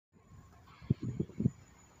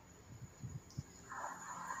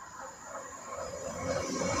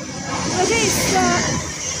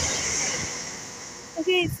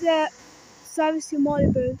the service to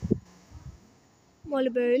Marylebone.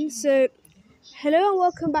 So, hello and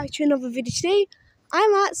welcome back to another video. Today,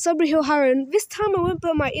 I'm at Sudbury Hill, Harrow. And this time I won't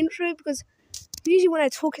put my intro because usually when I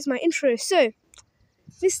talk it's my intro. So,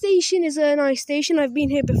 this station is a nice station. I've been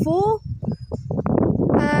here before.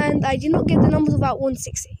 And I did not get the numbers of that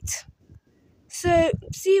 168. So,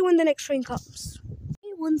 see you when the next train comes.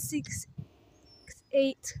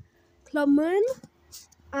 168 Clubman.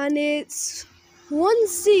 And it's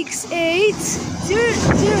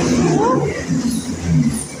 16804.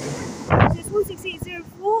 So it's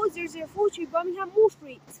 16804 to Birmingham Moor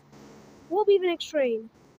Street. What will be the next train?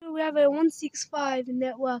 So we have a 165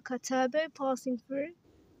 Networker Turbo passing through.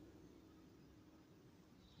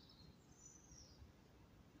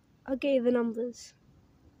 I'll get you the numbers.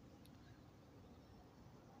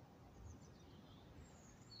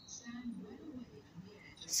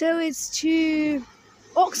 So it's to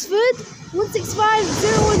Oxford,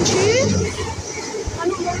 165012.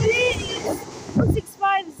 And on Monday it's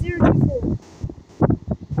 165024.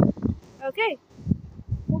 Okay,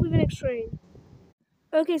 what will be the next train?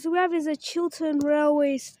 Okay, so we have is a Chiltern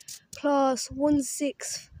Railways Class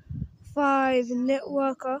 165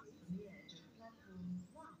 Networker.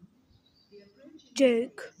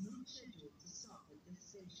 Joke.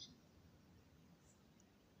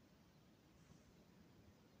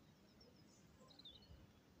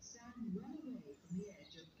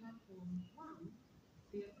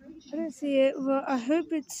 I don't see it, but I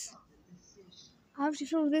hope it's... I have to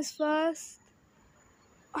film this first.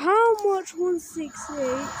 How much 168?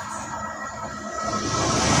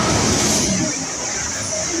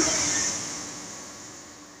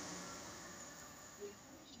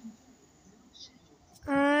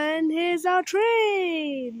 And here's our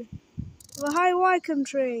train! The High Wycombe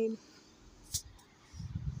train.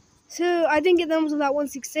 So I didn't get the numbers of that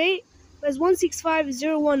 168. There's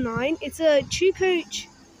 165019. It's a 2-coach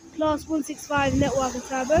Class 165 Networker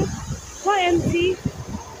Turbo. Quite empty,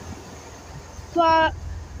 but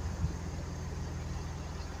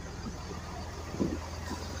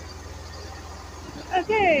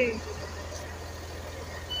okay.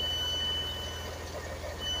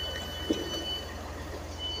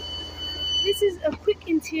 This is a quick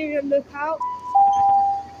interior lookout.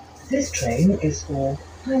 This train is for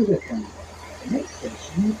High Wycombe. The next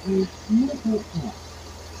station is Harrow.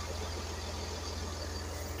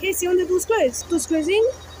 Okay, see when the door's closed. Door's closing.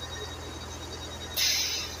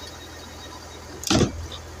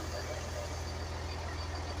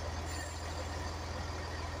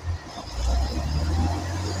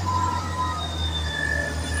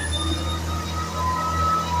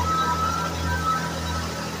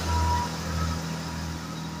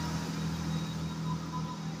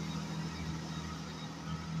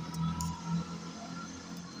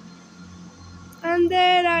 And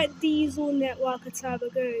there that diesel Networker Turbo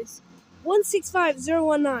goes.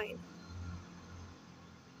 165019.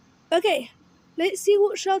 Okay, let's see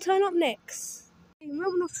what shall turn up next.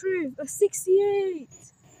 Moment of truth, a 68.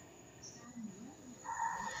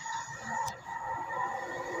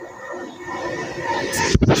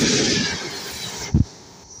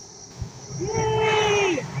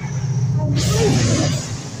 Yay!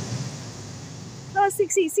 Class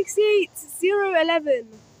 68, 011.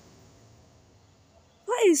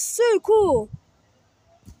 That is so cool.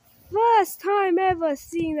 First time ever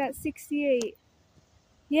seeing that 68.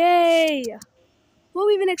 Yay! What will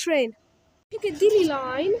be the next train? Piccadilly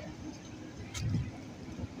line.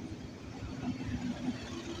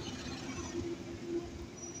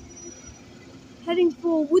 Heading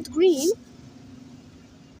for Wood Green.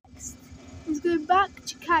 Next, let's go back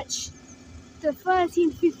to catch the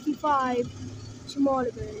 1355 to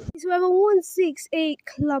Marylebone. So we have a 168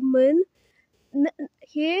 Clubman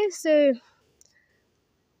here, so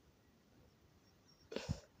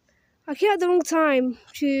I came at the wrong time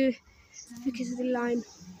to Piccadilly line.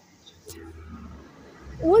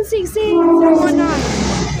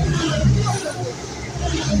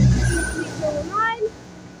 168019.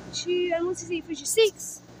 019 and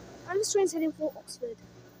 16856. And this train's heading for Oxford.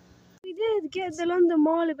 We did get the London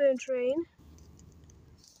Marylebone train.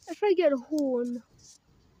 Let's try to get a horn.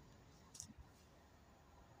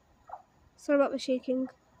 Sorry about the shaking.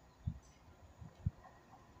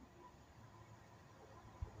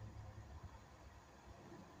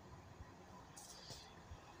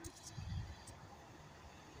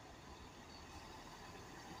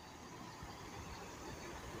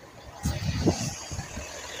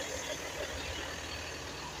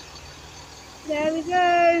 There we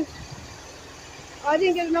go. I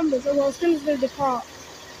didn't get the numbers, so I was going to go depart.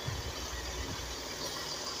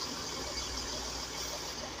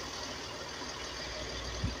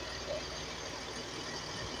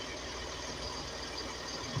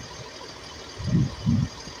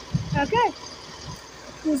 Okay.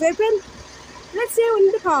 Doors open. Let's see when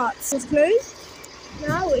it departs. It's closed.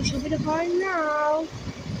 Now it should be departing now.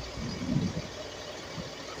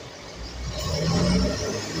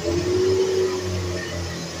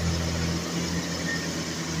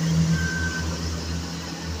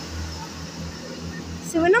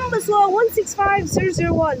 So the numbers were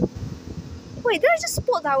 165001. Wait, did I just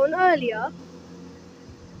spot that one earlier?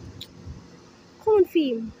 Common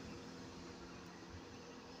theme.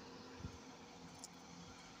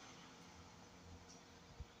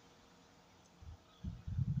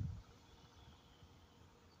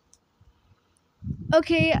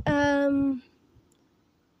 Okay,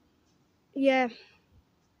 yeah.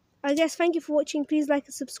 I guess thank you for watching. Please like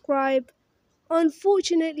and subscribe.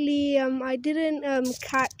 Unfortunately, I didn't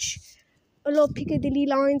catch a lot of Piccadilly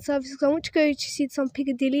line services. I want to go to see some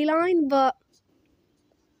Piccadilly line, but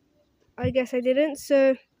I guess I didn't.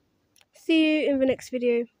 So see you in the next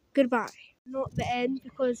video. Goodbye. Not the end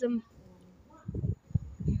because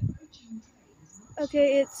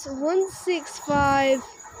okay, it's 165016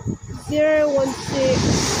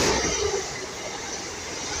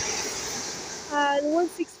 and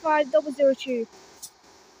 165002.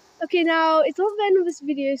 Okay, now it's not the end of this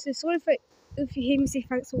video, so sorry if you hear me say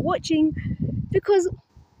thanks for watching, because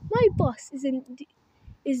my bus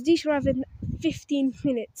is due to arrive in 15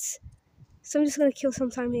 minutes, so I'm just gonna kill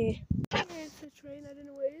some time here. Okay, it's a train. I don't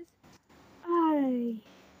know what it is. Aye,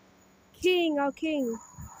 king, our king.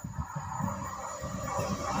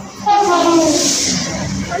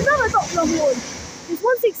 Another Doppler horn. It's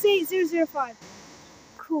 168005.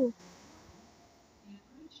 Cool.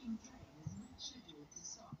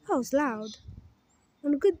 That was loud.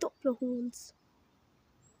 And good Doppler horns.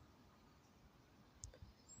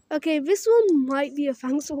 Okay, this one might be a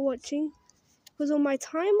thanks for watching, because on my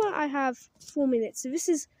timer I have 4 minutes. So this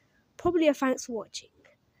is probably a thanks for watching.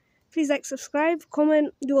 Please like, subscribe,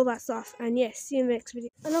 comment, do all that stuff. And yes, see you in the next video.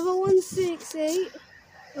 Another 168.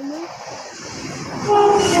 Another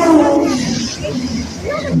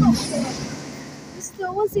Doppler. This is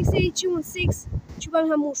the 168216 to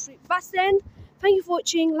Birmingham Wall Street. Best end. Thank you for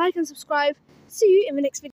watching. Like and subscribe. See you in the next video.